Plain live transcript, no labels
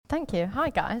Thank you. Hi,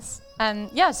 guys.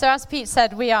 So as Pete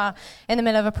said, we are in the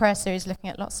middle of a prayer series looking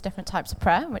at lots of different types of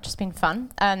prayer, which has been fun.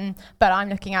 But I'm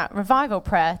looking at revival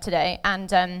prayer today,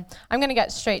 and I'm going to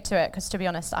get straight to it because, to be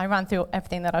honest, I ran through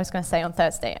everything that I was going to say on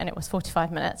Thursday, and it was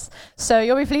 45 minutes. So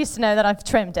you'll be pleased to know that I've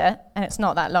trimmed it, and it's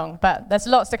not that long, but there's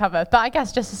lots to cover. But I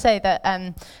guess just to say that,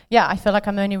 I feel like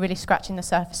I'm only really scratching the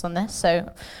surface on this,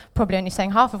 so probably only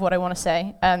saying half of what I want to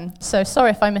say. So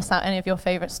sorry if I missed out any of your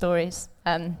favourite stories.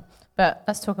 But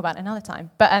let's talk about it another time.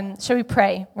 But shall we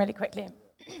pray really quickly?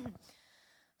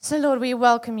 So, Lord, we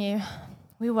welcome you.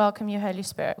 We welcome you, Holy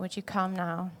Spirit. Would you come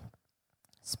now?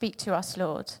 Speak to us,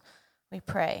 Lord. We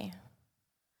pray.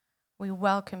 We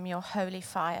welcome your holy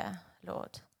fire,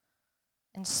 Lord.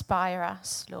 Inspire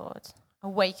us, Lord.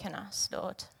 Awaken us,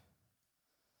 Lord.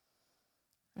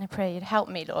 And I pray you'd help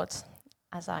me, Lord,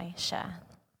 as I share.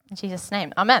 In Jesus'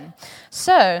 name, amen.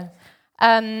 So,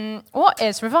 what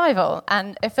is revival?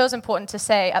 And it feels important to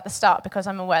say at the start because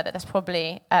I'm aware that there's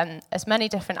probably as many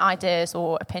different ideas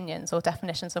or opinions or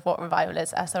definitions of what revival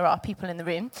is as there are people in the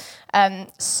room.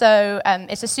 So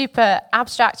it's a super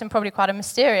abstract and probably quite a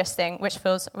mysterious thing, which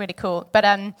feels really cool. But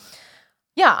I'm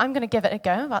going to give it a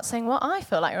go about saying what I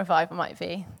feel like revival might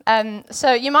be.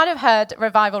 So you might have heard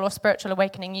revival or spiritual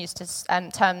awakening used as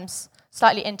terms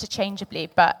slightly interchangeably,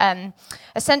 but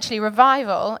essentially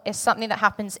revival is something that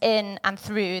happens in and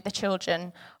through the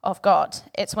children of God.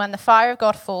 It's when the fire of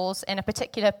God falls in a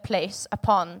particular place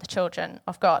upon the children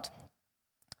of God.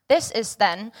 This is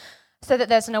then so that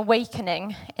there's an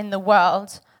awakening in the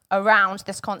world around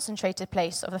this concentrated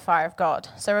place of the fire of God.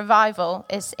 So revival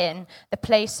is in the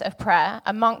place of prayer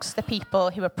amongst the people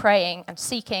who are praying and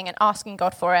seeking and asking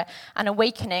God for it. And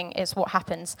awakening is what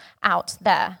happens out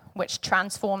there, which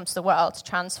transforms the world,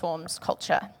 transforms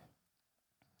culture.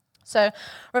 So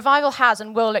revival has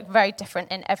and will look very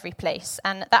different in every place.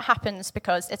 And that happens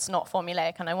because it's not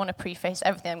formulaic. And I want to preface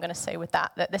everything I'm going to say with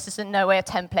that this is in no way a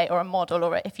template or a model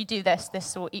or if you do this,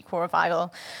 this will equal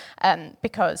revival,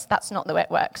 because that's not the way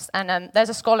it works. And there's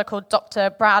a scholar called Dr.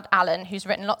 Brad Allen who's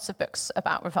written lots of books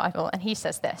about revival. And he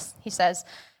says this. He says,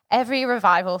 every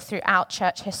revival throughout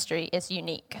church history is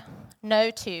unique. No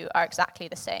two are exactly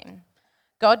the same.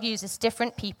 God uses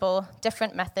different people,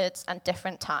 different methods, and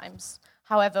different times.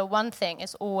 However, one thing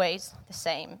is always the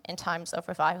same in times of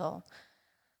revival.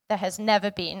 There has never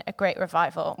been a great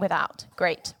revival without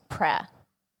great prayer.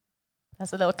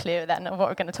 There's a little clue then of what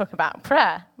we're going to talk about.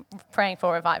 Prayer, praying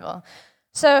for revival.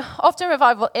 So often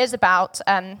revival is about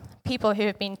people who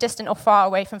have been distant or far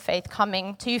away from faith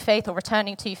coming to faith or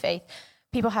returning to faith,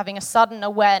 people having a sudden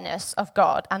awareness of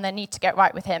God and their need to get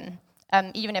right with him,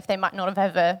 even if they might not have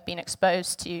ever been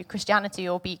exposed to Christianity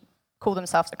or call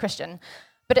themselves a Christian.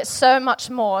 But it's so much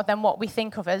more than what we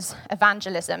think of as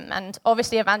evangelism. And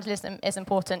obviously evangelism is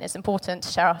important. It's important to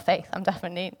share our faith. I'm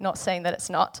definitely not saying that it's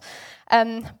not.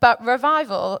 But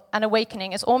revival and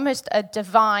awakening is almost a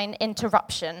divine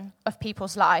interruption of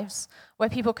people's lives, where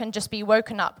people can just be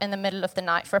woken up in the middle of the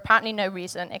night for apparently no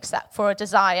reason except for a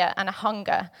desire and a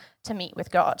hunger to meet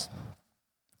with God.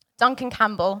 Duncan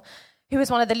Campbell, who was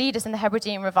one of the leaders in the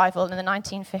Hebridean revival in the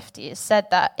 1950s,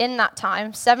 said that in that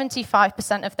time,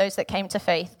 75% of those that came to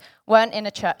faith weren't in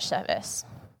a church service.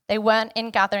 They weren't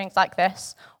in gatherings like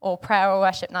this or prayer or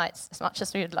worship nights, as much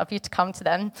as we would love you to come to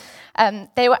them.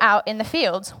 They were out in the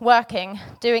fields, working,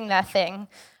 doing their thing,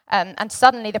 and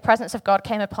suddenly the presence of God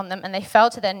came upon them and they fell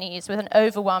to their knees with an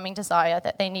overwhelming desire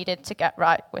that they needed to get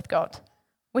right with God.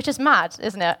 Which is mad,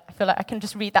 isn't it? I feel like I can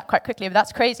just read that quite quickly, but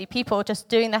that's crazy. People just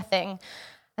doing their thing,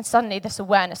 and suddenly this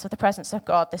awareness of the presence of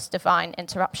God, this divine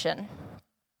interruption.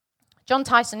 John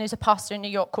Tyson, who's a pastor in New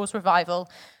York, calls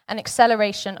revival an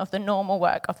acceleration of the normal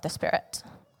work of the Spirit.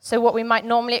 So what we might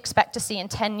normally expect to see in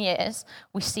 10 years,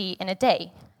 we see in a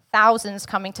day. Thousands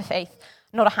coming to faith,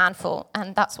 not a handful,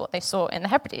 and that's what they saw in the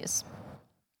Hebrides.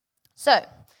 So,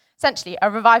 essentially,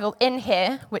 a revival in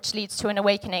here, which leads to an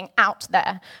awakening out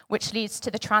there, which leads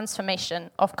to the transformation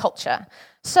of culture.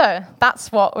 So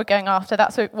that's what we're going after.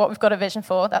 That's what we've got a vision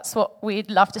for. That's what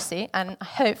we'd love to see. And I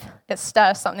hope it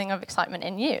stirs something of excitement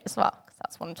in you as well, because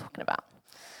that's what I'm talking about.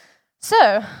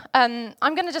 So I'm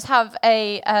going to just have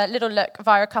a little look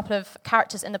via a couple of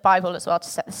characters in the Bible as well to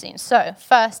set the scene. So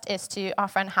first is to our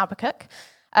friend Habakkuk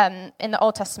in the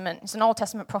Old Testament. He's an Old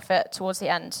Testament prophet towards the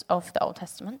end of the Old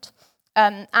Testament.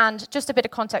 And just a bit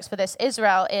of context for this,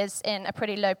 Israel is in a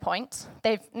pretty low point.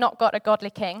 They've not got a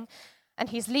godly king. and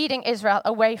he's leading Israel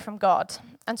away from God.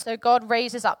 And so God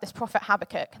raises up this prophet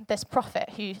Habakkuk, this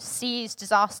prophet who sees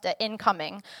disaster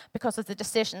incoming because of the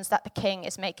decisions that the king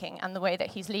is making and the way that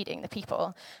he's leading the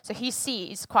people. So he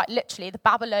sees, quite literally, the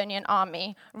Babylonian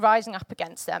army rising up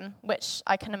against them, which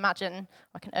I can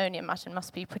only imagine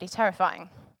must be pretty terrifying.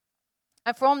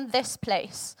 And from this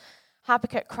place,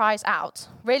 Habakkuk cries out,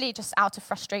 really just out of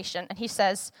frustration, and he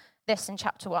says this in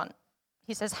chapter 1.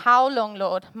 He says, "How long,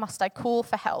 Lord, must I call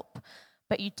for help,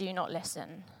 but you do not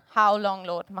listen? How long,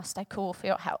 Lord, must I call for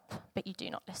your help, but you do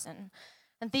not listen?"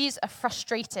 And these are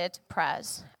frustrated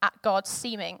prayers at God's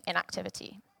seeming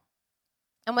inactivity.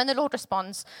 And when the Lord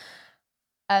responds,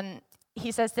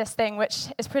 he says this thing,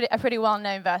 which is a pretty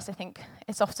well-known verse. I think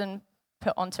it's often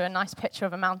put onto a nice picture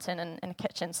of a mountain in a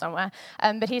kitchen somewhere.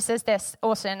 But he says this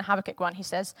also in Habakkuk 1. He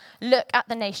says, "Look at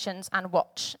the nations and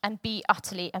watch and be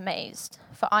utterly amazed,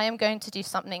 for I am going to do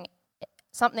something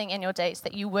in your days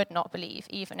that you would not believe,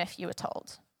 even if you were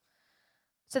told."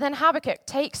 So then Habakkuk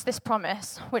takes this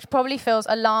promise, which probably feels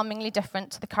alarmingly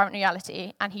different to the current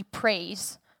reality, and he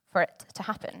prays for it to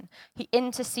happen. He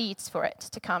intercedes for it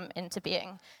to come into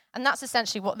being. And that's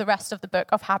essentially what the rest of the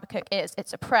book of Habakkuk is.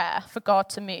 It's a prayer for God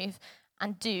to move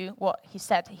and do what he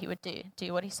said he would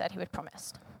do what he said he would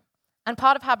promise. And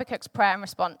part of Habakkuk's prayer and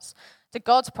response to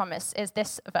God's promise is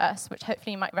this verse, which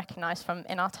hopefully you might recognize from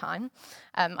In Our Time.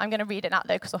 I'm going to read it out,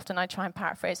 though, because often I try and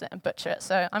paraphrase it and butcher it,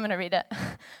 so I'm going to read it.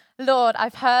 "Lord,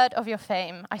 I've heard of your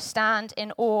fame. I stand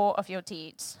in awe of your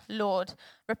deeds. Lord,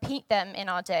 repeat them in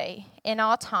our day. In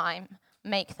our time,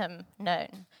 make them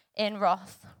known. In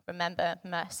wrath, remember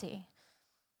mercy."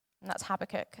 And that's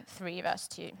Habakkuk 3, verse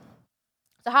 2.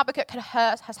 So Habakkuk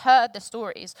has heard the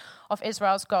stories of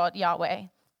Israel's God, Yahweh,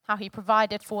 how he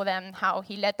provided for them, how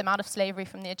he led them out of slavery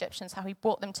from the Egyptians, how he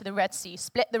brought them to the Red Sea,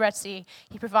 split the Red Sea.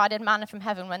 He provided manna from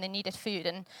heaven when they needed food.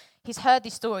 And he's heard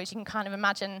these stories. You can kind of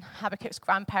imagine Habakkuk's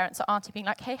grandparents or auntie being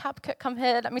like, "Hey, Habakkuk, come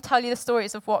here. Let me tell you the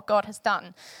stories of what God has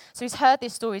done." So he's heard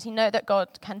these stories. He knows that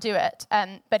God can do it,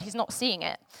 but he's not seeing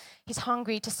it. He's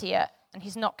hungry to see it, and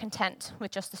he's not content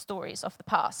with just the stories of the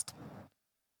past.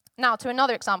 Now, to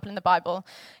another example in the Bible,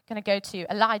 I'm going to go to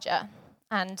Elijah,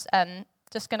 and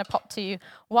just going to pop to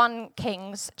 1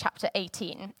 Kings chapter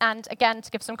 18. And again,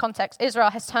 to give some context, Israel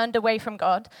has turned away from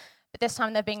God, but this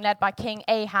time they're being led by King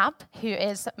Ahab, who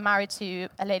is married to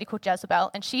a lady called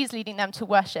Jezebel, and she's leading them to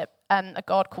worship a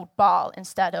god called Baal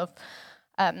instead of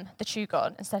the true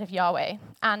God, instead of Yahweh.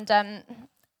 And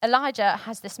Elijah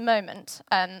has this moment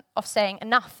of saying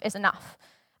enough is enough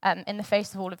in the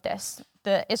face of all of this.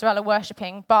 The Israel are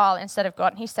worshipping Baal instead of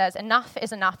God, and he says enough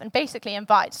is enough, and basically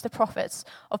invites the prophets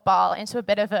of Baal into a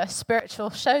bit of a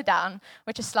spiritual showdown,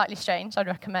 which is slightly strange. I'd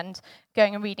recommend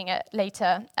going and reading it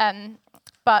later.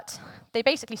 But they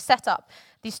basically set up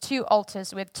these 2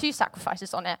 altars with 2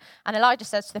 sacrifices on it, and Elijah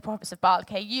says to the prophets of Baal,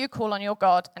 "Okay, you call on your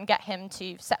God and get him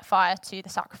to set fire to the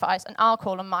sacrifice, and I'll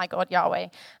call on my God, Yahweh,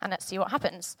 and let's see what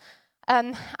happens."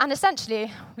 And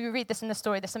essentially, we read this in the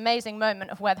story, this amazing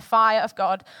moment of where the fire of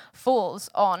God falls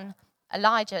on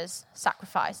Elijah's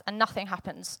sacrifice, and nothing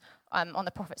happens on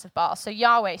the prophets of Baal. So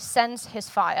Yahweh sends his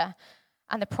fire,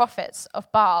 and the prophets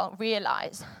of Baal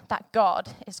realize that God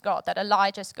is God, that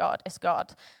Elijah's God is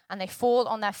God, and they fall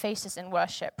on their faces in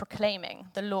worship, proclaiming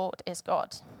the Lord is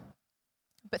God.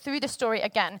 But through the story,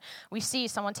 again, we see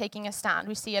someone taking a stand.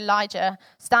 We see Elijah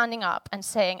standing up and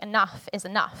saying, enough is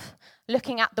enough,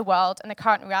 looking at the world and the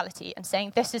current reality and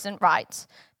saying, this isn't right.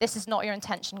 This is not your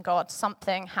intention, God.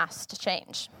 Something has to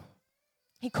change.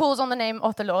 He calls on the name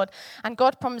of the Lord, and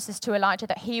God promises to Elijah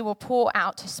that he will pour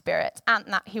out his spirit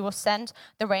and that he will send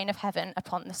the rain of heaven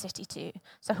upon the city too.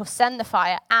 So he'll send the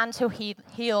fire and he'll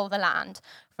heal the land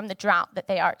from the drought that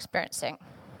they are experiencing.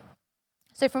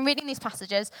 So from reading these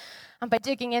passages and by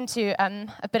digging into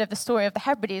a bit of the story of the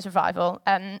Hebrides revival,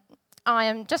 I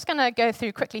am just going to go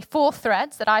through quickly 4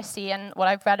 threads that I see and what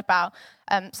I've read about,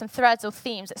 some threads or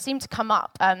themes that seem to come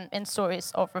up in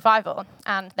stories of revival,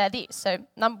 and they're these. So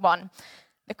number 1,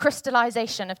 the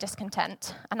crystallization of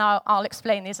discontent, and I'll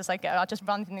explain these as I go. I'll just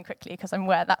run through them quickly because I'm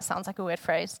aware that sounds like a weird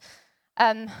phrase.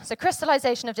 So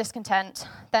crystallization of discontent,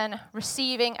 then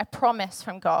receiving a promise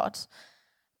from God,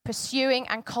 pursuing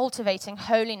and cultivating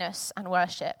holiness and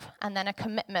worship, and then a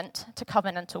commitment to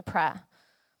covenantal prayer.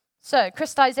 So,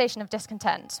 crystallization of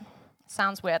discontent.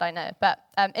 Sounds weird, I know, but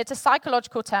it's a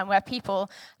psychological term where people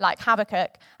like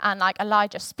Habakkuk and like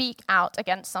Elijah speak out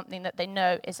against something that they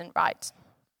know isn't right.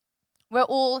 We're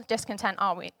all discontent,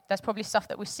 aren't we? There's probably stuff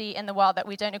that we see in the world that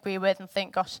we don't agree with and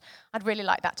think, gosh, I'd really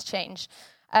like that to change.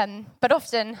 But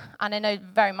often, and I know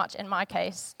very much in my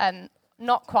case,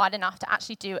 not quite enough to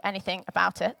actually do anything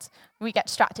about it. We get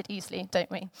distracted easily, don't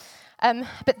we?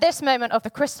 But this moment of the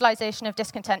crystallization of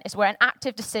discontent is where an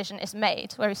active decision is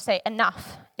made, where we say,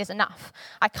 enough is enough.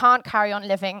 I can't carry on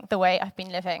living the way I've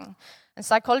been living. And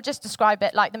psychologists describe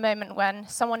it like the moment when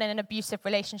someone in an abusive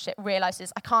relationship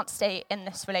realizes, I can't stay in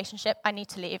this relationship, I need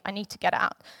to leave, I need to get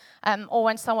out. Or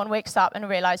when someone wakes up and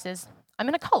realizes, I'm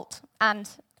in a cult and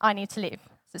I need to leave.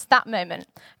 So it's that moment.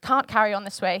 Can't carry on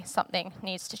this way, something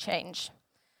needs to change.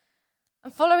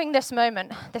 And following this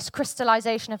moment, this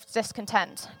crystallization of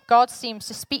discontent, God seems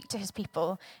to speak to his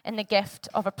people in the gift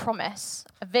of a promise,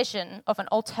 a vision of an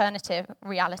alternative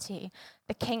reality,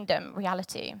 the kingdom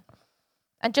reality.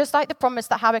 And just like the promise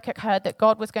that Habakkuk heard that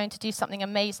God was going to do something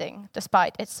amazing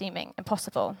despite it seeming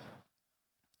impossible.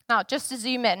 Now, just to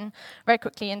zoom in very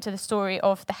quickly into the story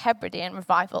of the Hebridean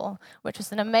revival, which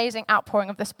was an amazing outpouring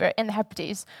of the Spirit in the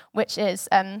Hebrides, which is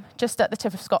just at the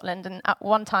tip of Scotland. And at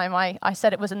one time, I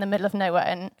said it was in the middle of nowhere.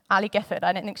 And Ali Gifford,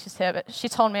 I didn't think she's here, but she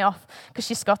told me off because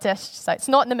she's Scottish. She's like, it's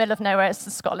not in the middle of nowhere, it's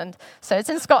in Scotland. So it's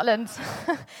in Scotland,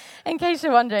 in case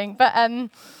you're wondering. But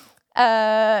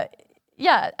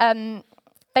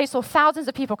they saw thousands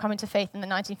of people coming to faith in the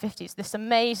 1950s, this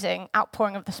amazing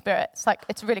outpouring of the Spirit.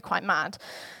 It's really quite mad.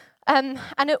 And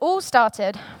it all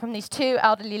started from these two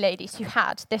elderly ladies who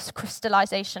had this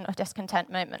crystallization of discontent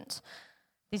moment.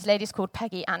 These ladies called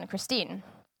Peggy and Christine.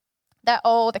 They're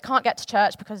old, they can't get to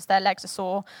church because their legs are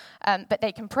sore, but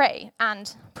they can pray,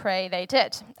 and pray they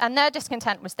did. And their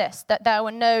discontent was this, that there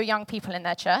were no young people in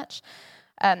their church,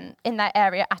 in their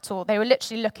area at all. They were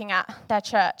literally looking at their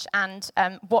church and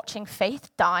watching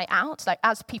faith die out. Like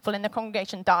as people in the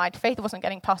congregation died, faith wasn't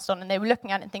getting passed on, and they were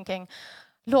looking at it and thinking,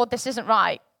 Lord, this isn't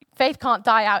right. Faith can't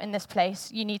die out in this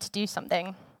place. You need to do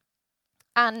something.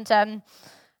 And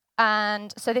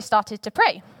so they started to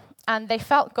pray, and they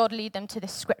felt God lead them to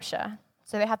this scripture.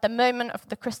 So they had the moment of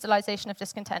the crystallization of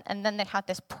discontent, and then they had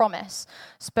this promise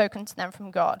spoken to them from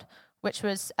God, which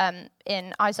was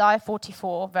in Isaiah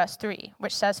 44, verse 3,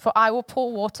 which says, "For I will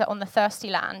pour water on the thirsty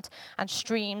land and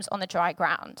streams on the dry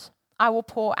ground. I will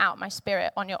pour out my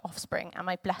spirit on your offspring and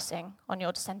my blessing on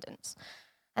your descendants."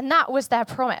 And that was their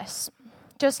promise.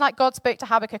 Just like God spoke to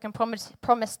Habakkuk and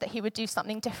promised that he would do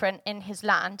something different in his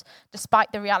land,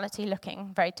 despite the reality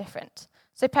looking very different.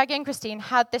 So Peggy and Christine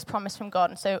had this promise from God,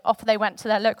 and so off they went to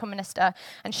their local minister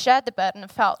and shared the burden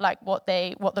and felt like what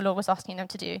the Lord was asking them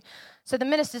to do. So the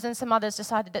ministers and some others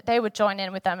decided that they would join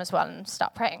in with them as well and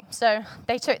start praying. So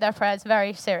they took their prayers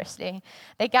very seriously.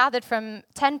 They gathered from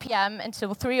 10 p.m.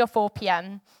 until 3 or 4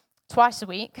 p.m., twice a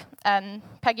week,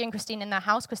 Peggy and Christine in their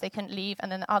house because they couldn't leave, and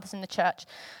then the others in the church,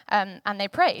 and they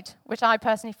prayed, which I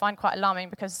personally find quite alarming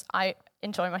because I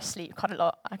enjoy my sleep quite a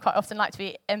lot. I quite often like to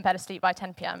be in bed asleep by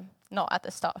 10 p.m., not at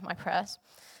the start of my prayers.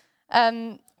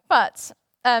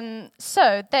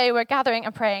 So they were gathering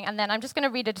and praying, and then I'm just going to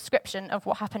read a description of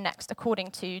what happened next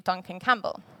according to Duncan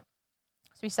Campbell.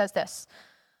 So he says this: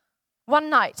 "One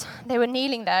night they were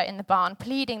kneeling there in the barn,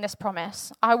 pleading this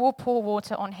promise, 'I will pour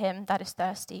water on him that is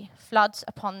thirsty, floods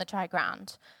upon the dry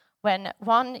ground,' when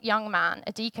one young man,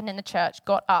 a deacon in the church,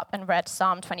 got up and read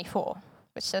Psalm 24,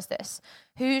 which says this: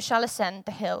 'Who shall ascend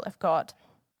the hill of God?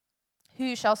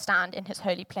 Who shall stand in his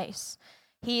holy place?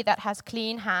 He that has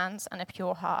clean hands and a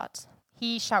pure heart.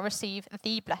 He shall receive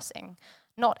the blessing,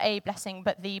 not a blessing,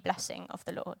 but the blessing of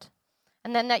the Lord.'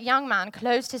 And then that young man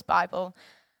closed his Bible,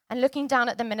 and looking down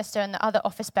at the minister and the other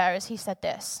office bearers, he said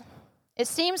this: 'It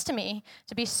seems to me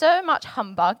to be so much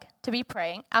humbug to be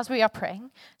praying as we are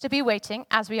praying, to be waiting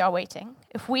as we are waiting,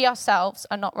 if we ourselves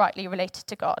are not rightly related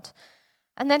to God.'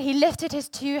 And then he lifted his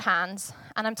two hands,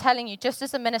 and I'm telling you, just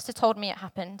as the minister told me it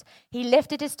happened, he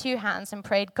lifted his two hands and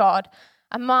prayed, 'God,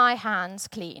 are my hands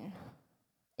clean?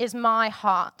 Is my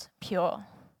heart pure?'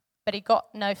 But he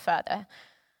got no further.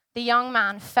 The young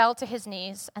man fell to his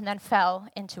knees and then fell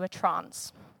into a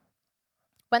trance.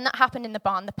 When that happened in the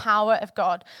barn, the power of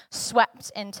God swept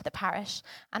into the parish,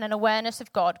 and an awareness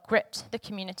of God gripped the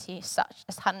community such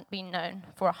as hadn't been known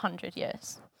for 100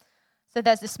 years. So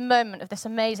there's this moment of this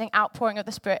amazing outpouring of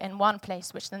the Spirit in one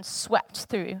place, which then swept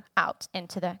through out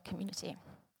into the community.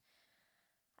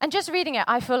 And just reading it,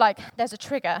 I feel like there's a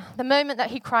trigger. The moment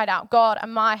that he cried out, 'God, are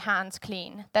my hands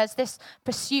clean?' There's this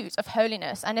pursuit of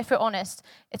holiness. And if we're honest,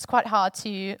 it's quite hard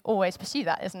to always pursue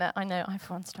that, isn't it? I know I,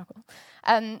 for one, struggle.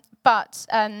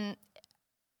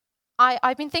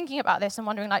 I've been thinking about this and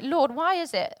wondering, like, Lord, why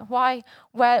is it? Where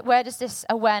does this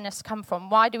awareness come from?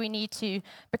 Why do we need to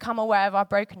become aware of our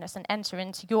brokenness and enter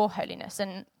into your holiness?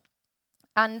 And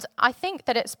I think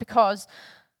that it's because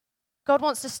God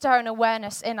wants to stir an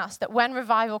awareness in us that when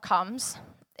revival comes,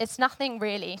 it's nothing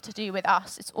really to do with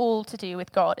us. It's all to do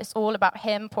with God. It's all about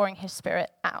him pouring his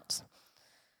Spirit out.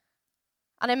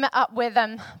 And I met up with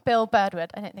Bill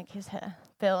Birdwood. I don't think he's here.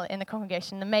 Bill in the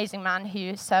congregation, an amazing man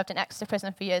who served in Exeter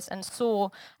prison for years and saw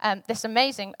this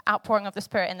amazing outpouring of the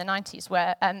Spirit in the 90s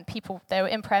where they were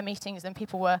in prayer meetings and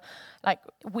people were like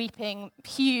weeping,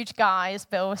 huge guys,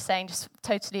 Bill was saying, just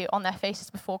totally on their faces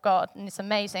before God, and this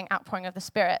amazing outpouring of the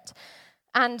Spirit.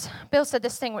 And Bill said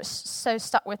this thing which so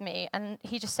stuck with me, and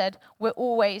he just said, we're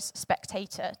always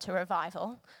spectator to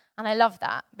revival. And I love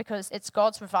that because it's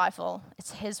God's revival,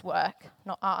 it's his work,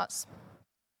 not ours.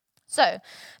 So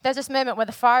there's this moment where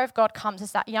the fire of God comes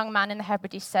as that young man in the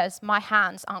Hebrides says, my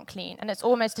hands aren't clean. And it's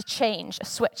almost a change, a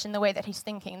switch in the way that he's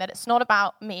thinking, that it's not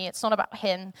about me, it's not about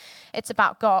him, it's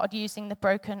about God using the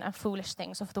broken and foolish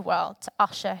things of the world to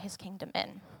usher his kingdom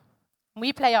in.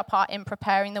 We play our part in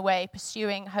preparing the way,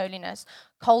 pursuing holiness,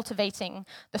 cultivating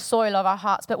the soil of our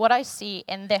hearts. But what I see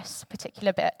in this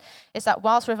particular bit is that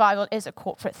whilst revival is a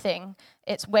corporate thing,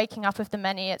 it's waking up of the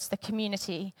many, it's the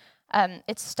community.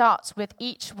 It starts with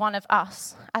each one of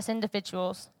us as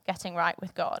individuals getting right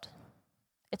with God.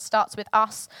 It starts with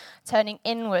us turning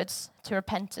inwards to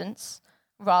repentance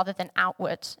rather than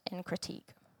outward in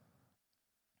critique.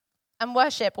 And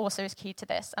worship also is key to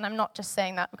this. And I'm not just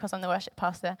saying that because I'm the worship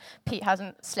pastor. Pete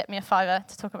hasn't slipped me a fiver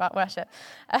to talk about worship.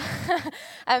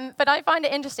 But I find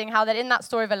it interesting how that in that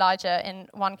story of Elijah in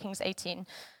 1 Kings 18,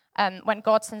 when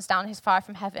God sends down his fire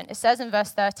from heaven, it says in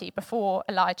verse 30, before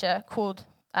Elijah called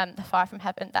the fire from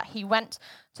heaven, that he went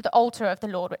to the altar of the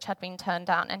Lord, which had been turned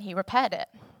down, and he repaired it.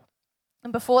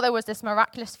 And before there was this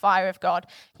miraculous fire of God,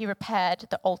 he repaired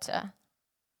the altar.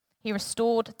 He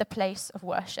restored the place of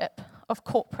worship, of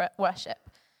corporate worship.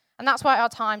 And that's why our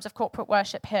times of corporate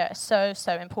worship here are so,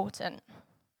 so important.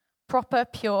 Proper,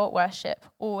 pure worship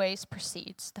always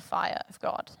precedes the fire of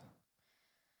God.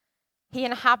 He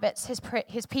inhabits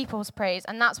his people's praise,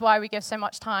 and that's why we give so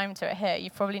much time to it here.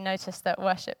 You've probably noticed that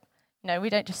worship, we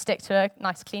don't just stick to a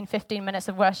nice, clean 15 minutes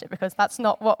of worship because that's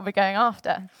not what we're going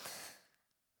after.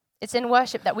 It's in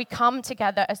worship that we come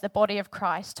together as the body of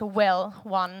Christ to will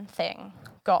one thing,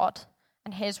 God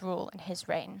and his rule and his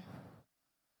reign.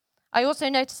 I also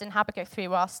noticed in Habakkuk 3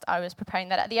 whilst I was preparing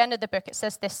that at the end of the book it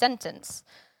says this sentence.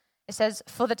 It says,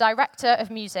 for the director of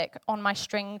music on my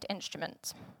stringed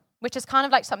instrument, which is kind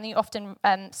of like something you often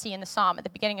see in the psalm at the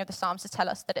beginning of the psalms to tell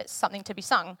us that it's something to be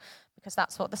sung, because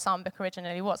that's what the psalm book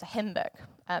originally was, a hymn book.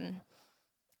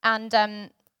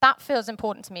 That feels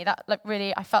important to me. That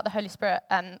really, I felt the Holy Spirit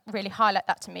really highlight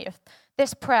that to me. Of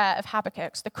this prayer of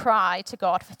Habakkuk's, the cry to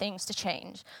God for things to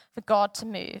change, for God to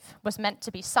move, was meant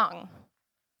to be sung.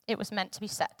 It was meant to be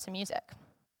set to music.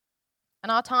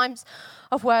 And our times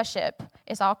of worship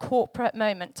is our corporate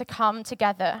moment to come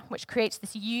together, which creates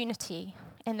this unity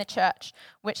in the church,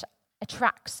 which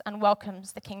attracts and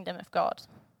welcomes the kingdom of God.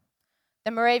 The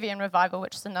Moravian revival,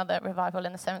 which is another revival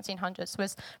in the 1700s,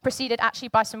 was preceded actually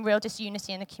by some real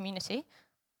disunity in the community.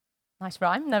 Nice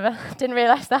rhyme, didn't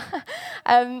realize that.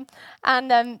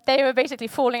 They were basically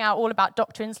falling out all about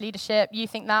doctrines, leadership, you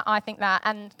think that, I think that,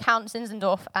 and Count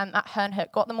Zinzendorf at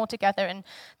Herrnhut got them all together, and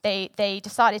they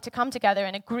decided to come together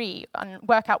and agree and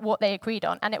work out what they agreed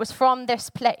on. And it was from this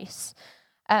place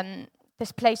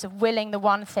of willing the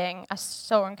one thing, as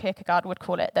Søren Kierkegaard would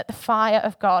call it, that the fire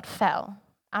of God fell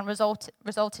and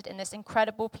resulted in this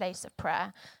incredible place of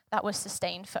prayer that was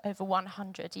sustained for over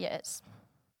 100 years.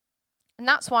 And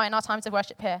that's why in our times of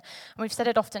worship here, and we've said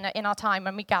it often in our time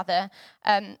when we gather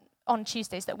on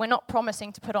Tuesdays, that we're not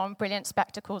promising to put on brilliant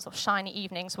spectacles or shiny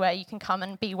evenings where you can come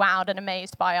and be wowed and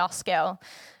amazed by our skill,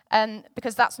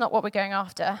 because that's not what we're going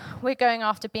after. We're going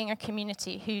after being a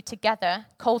community who together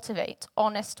cultivate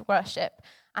honest worship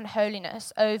and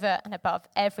holiness over and above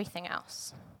everything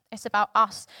else. It's about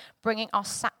us bringing our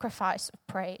sacrifice of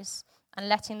praise and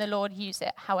letting the Lord use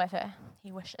it however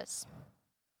he wishes.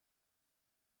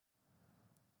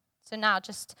 So now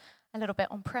just a little bit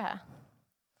on prayer.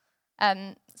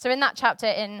 So in that chapter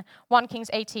in 1 Kings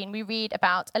 18, we read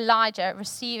about Elijah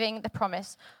receiving the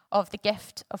promise of the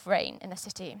gift of rain in the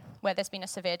city where there's been a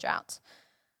severe drought.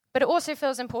 But it also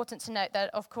feels important to note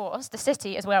that, of course, the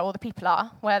city is where all the people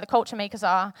are, where the culture makers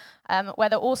are, where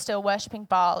they're all still worshipping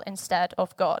Baal instead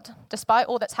of God. Despite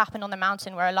all that's happened on the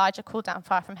mountain where Elijah called down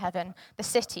fire from heaven, the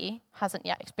city hasn't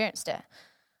yet experienced it.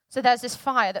 So there's this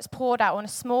fire that's poured out on a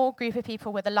small group of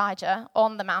people with Elijah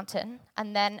on the mountain.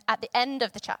 And then at the end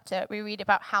of the chapter, we read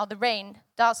about how the rain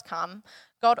does come.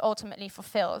 God ultimately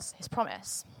fulfills his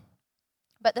promise.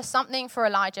 But there's something for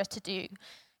Elijah to do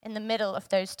in the middle of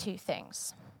those two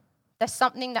things. There's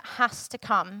something that has to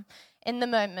come in the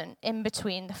moment in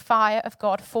between the fire of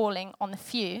God falling on the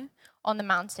few on the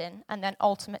mountain, and then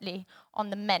ultimately on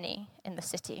the many in the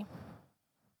city.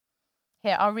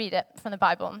 Here, I'll read it from the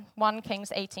Bible. 1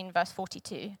 Kings 18, verse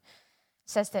 42. It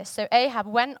says this, "So Ahab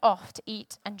went off to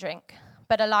eat and drink,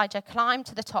 but Elijah climbed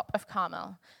to the top of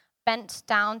Carmel, bent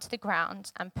down to the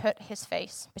ground, and put his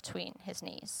face between his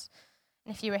knees."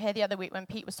 And if you were here the other week when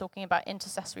Pete was talking about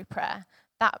intercessory prayer,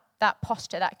 that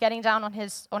posture, that getting down on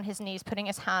his knees, putting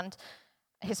his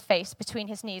face between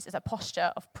his knees, is a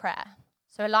posture of prayer.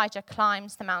 So Elijah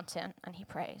climbs the mountain and he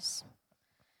prays.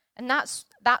 And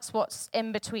that's what's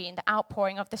in between the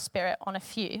outpouring of the Spirit on a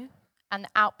few and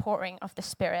the outpouring of the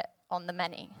Spirit on the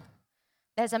many.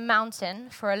 There's a mountain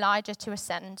for Elijah to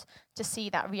ascend to see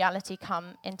that reality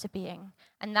come into being.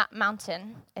 And that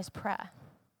mountain is prayer.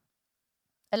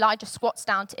 Elijah squats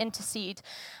down to intercede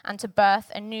and to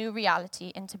birth a new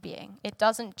reality into being. It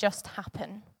doesn't just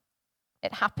happen.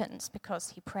 It happens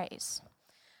because he prays.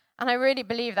 And I really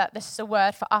believe that this is a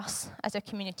word for us as a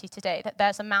community today, that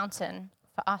there's a mountain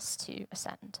for us to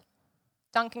ascend.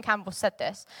 Duncan Campbell said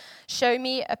this, "Show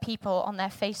me a people on their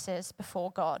faces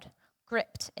before God,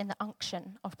 gripped in the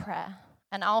unction of prayer,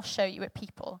 and I'll show you a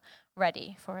people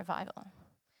ready for revival."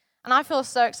 And I feel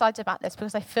so excited about this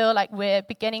because I feel like we're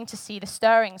beginning to see the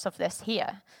stirrings of this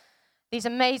here. These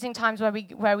amazing times where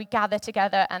we gather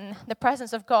together and the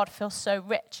presence of God feels so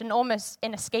rich and almost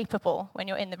inescapable when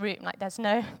you're in the room. Like there's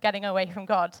no getting away from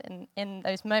God in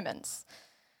those moments.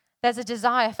 There's a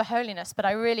desire for holiness, but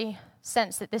I really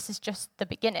sense that this is just the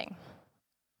beginning.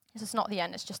 This is not the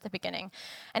end, it's just the beginning.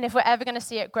 And if we're ever going to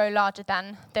see it grow larger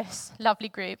than this lovely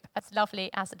group, as lovely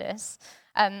as it is,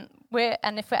 if we're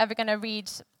ever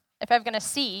going to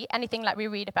see anything like we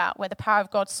read about, where the power of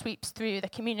God sweeps through the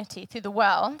community, through the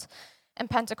world, in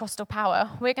Pentecostal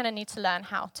power, we're going to need to learn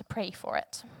how to pray for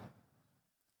it.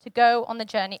 To go on the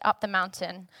journey up the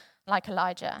mountain like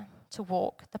Elijah, to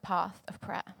walk the path of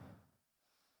prayer.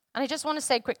 And I just want to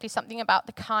say quickly something about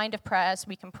the kind of prayers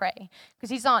we can pray, because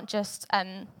these aren't just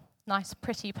nice,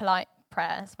 pretty, polite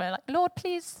prayers. We're like, "Lord,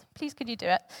 please could you do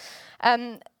it?"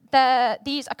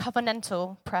 These are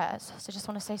covenantal prayers, so I just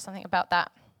want to say something about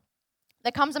that.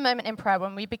 There comes a moment in prayer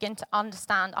when we begin to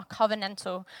understand our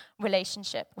covenantal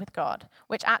relationship with God,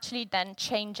 which actually then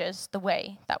changes the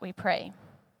way that we pray.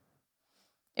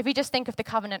 If we just think of the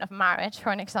covenant of marriage,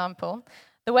 for an example,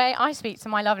 the way I speak to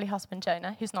my lovely husband,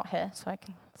 Jonah, who's not here, so I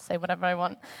can say whatever I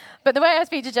want, but the way I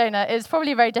speak to Jonah is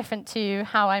probably very different to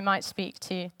how I might speak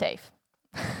to Dave.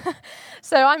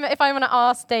 So if I want to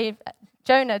ask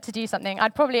Jonah to do something,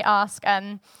 I'd probably ask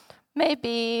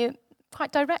maybe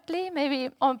quite directly, maybe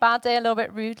on a bad day a little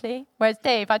bit rudely, whereas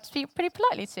Dave I'd speak pretty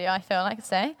politely to, I feel like I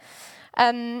say.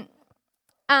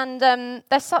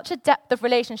 There's such a depth of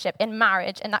relationship in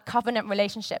marriage, in that covenant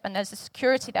relationship, and there's a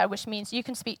security there, which means you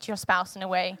can speak to your spouse in a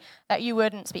way that you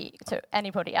wouldn't speak to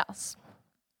anybody else.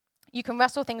 You can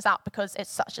wrestle things out because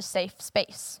it's such a safe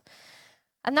space.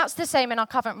 And that's the same in our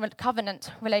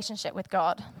covenant relationship with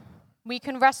God. We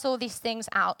can wrestle these things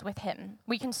out with him.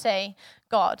 We can say,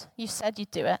 "God, you said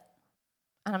you'd do it,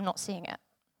 and I'm not seeing it."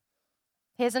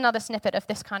 Here's another snippet of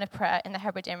this kind of prayer in the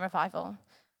Hebridean Revival,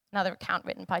 another account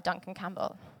written by Duncan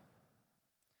Campbell.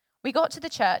 "We got to the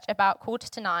church about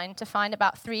 8:45 to find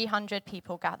about 300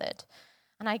 people gathered,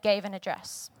 and I gave an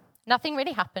address. Nothing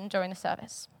really happened during the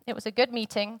service. It was a good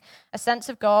meeting, a sense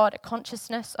of God, a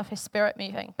consciousness of his Spirit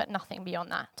moving, but nothing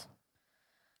beyond that.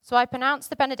 So I pronounced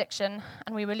the benediction,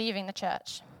 and we were leaving the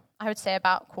church. I would say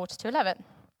about 10:45.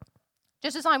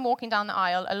 Just as I'm walking down the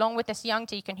aisle, along with this young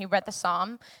deacon who read the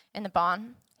psalm in the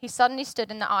barn, he suddenly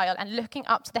stood in the aisle and looking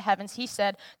up to the heavens, he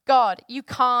said, 'God, you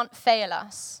can't fail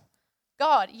us.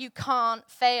 God, you can't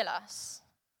fail us.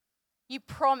 You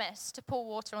promised to pour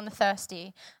water on the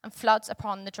thirsty and floods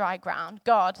upon the dry ground.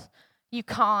 God, you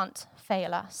can't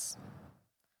fail us.'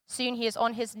 Soon he is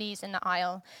on his knees in the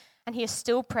aisle, and he is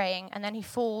still praying, and then he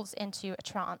falls into a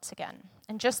trance again.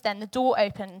 And just then the door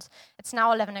opened. It's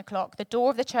now 11 o'clock. The door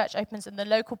of the church opens, and the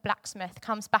local blacksmith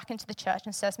comes back into the church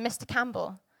and says, 'Mr.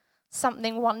 Campbell,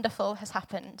 something wonderful has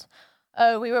happened.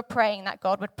 Oh, we were praying that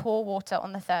God would pour water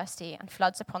on the thirsty and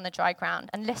floods upon the dry ground.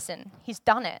 And listen, he's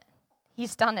done it.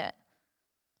 He's done it.'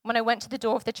 When I went to the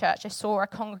door of the church, I saw a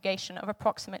congregation of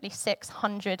approximately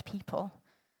 600 people.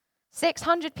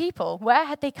 600 people. Where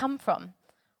had they come from?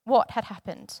 What had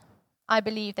happened? I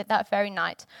believe that very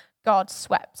night, God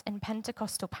swept in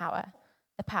Pentecostal power,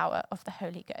 the power of the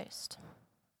Holy Ghost.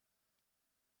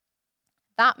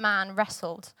 That man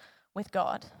wrestled with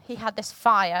God. He had this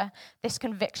fire, this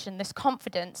conviction, this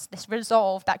confidence, this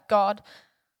resolve that God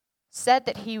said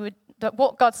that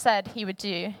what God said he would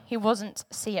do, he wasn't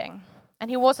seeing. And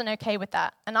he wasn't okay with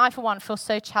that. And I, for one, feel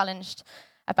so challenged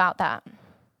about that.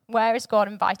 Where is God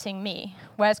inviting me?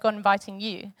 Where is God inviting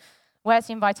you? Where is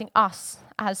he inviting us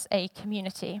as a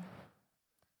community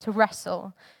to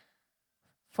wrestle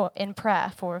in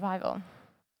prayer for revival?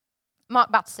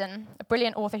 Mark Batson, a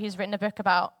brilliant author who's written a book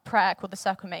about prayer called The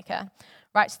Circle Maker,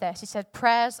 writes this. He said,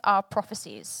 prayers are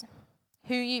prophecies.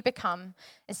 Who you become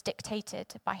is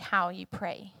dictated by how you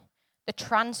pray. The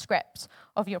transcript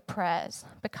of your prayers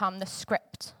become the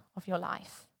script of your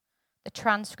life. The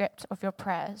transcript of your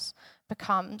prayers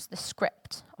becomes the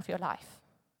script of your life.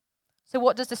 So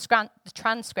what does the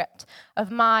transcript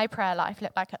of my prayer life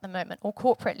look like at the moment? Or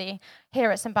corporately,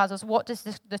 here at St. Basil's, what does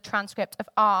the transcript of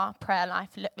our prayer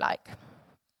life look like?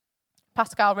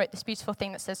 Pascal wrote this beautiful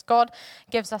thing that says, God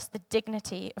gives us the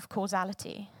dignity of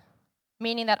causality,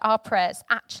 meaning that our prayers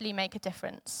actually make a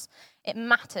difference. It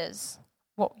matters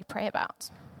what we pray about.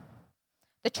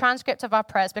 The transcript of our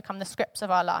prayers become the scripts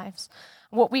of our lives.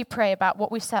 What we pray about,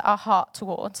 what we set our heart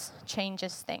towards,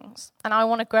 changes things. And I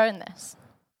want to grow in this.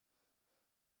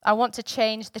 I want to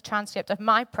change the transcript of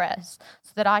my prayers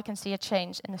so that I can see a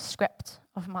change in the script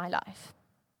of my life.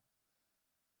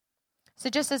 So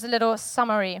just as a little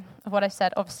summary of what I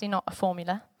said, obviously not a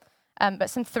formula, but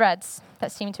some threads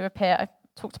that seem to appear. I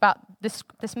talked about this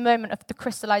moment of the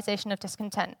crystallization of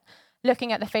discontent,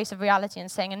 looking at the face of reality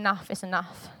and saying, enough is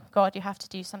enough. God, you have to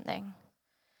do something.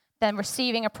 Then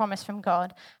receiving a promise from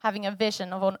God, having a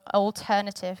vision of an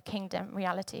alternative kingdom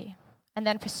reality, and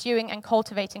then pursuing and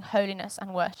cultivating holiness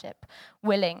and worship,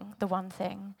 willing the one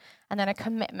thing, and then a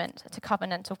commitment to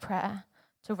covenantal prayer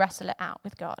to wrestle it out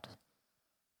with God.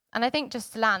 And I think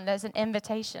just to land, there's an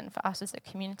invitation for us as a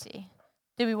community.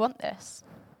 Do we want this?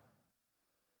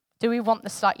 Do we want the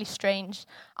slightly strange,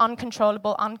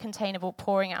 uncontrollable, uncontainable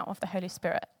pouring out of the Holy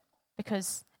Spirit?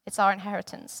 Because it's our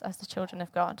inheritance as the children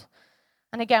of God.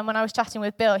 And again, when I was chatting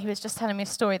with Bill, he was just telling me a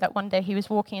story that one day he was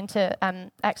walking into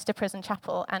Exeter Prison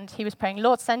Chapel and he was praying,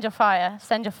 Lord, send your fire,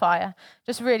 send your fire.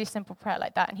 Just really simple prayer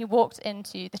like that. And he walked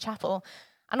into the chapel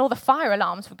and all the fire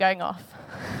alarms were going off.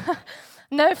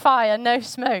 No fire, no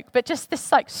smoke, but just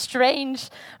this like strange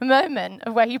moment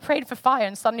of where he prayed for fire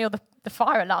and suddenly all the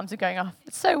fire alarms are going off.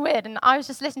 It's so weird. And I was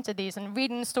just listening to these and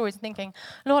reading the stories and thinking,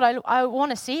 Lord, I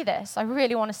want to see this. I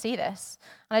really want to see this.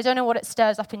 And I don't know what it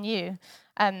stirs up in you.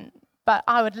 But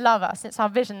I would love us, it's our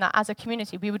vision that as a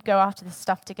community we would go after this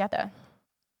stuff together.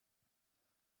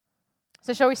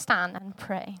 So shall we stand and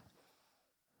pray?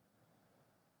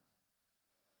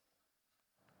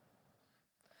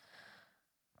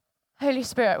 Holy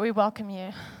Spirit, we welcome you.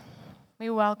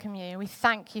 We welcome you. We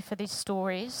thank you for these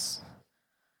stories.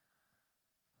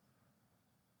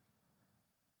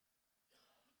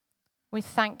 We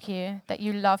thank you that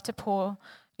you love to pour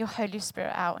your Holy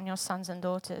Spirit out on your sons and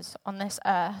daughters on this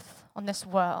earth, on this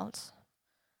world.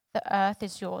 The earth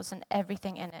is yours and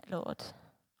everything in it, Lord.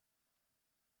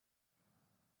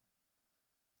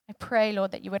 I pray,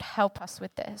 Lord, that you would help us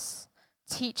with this.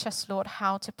 Teach us, Lord,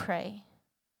 how to pray.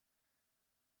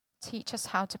 Teach us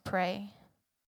how to pray.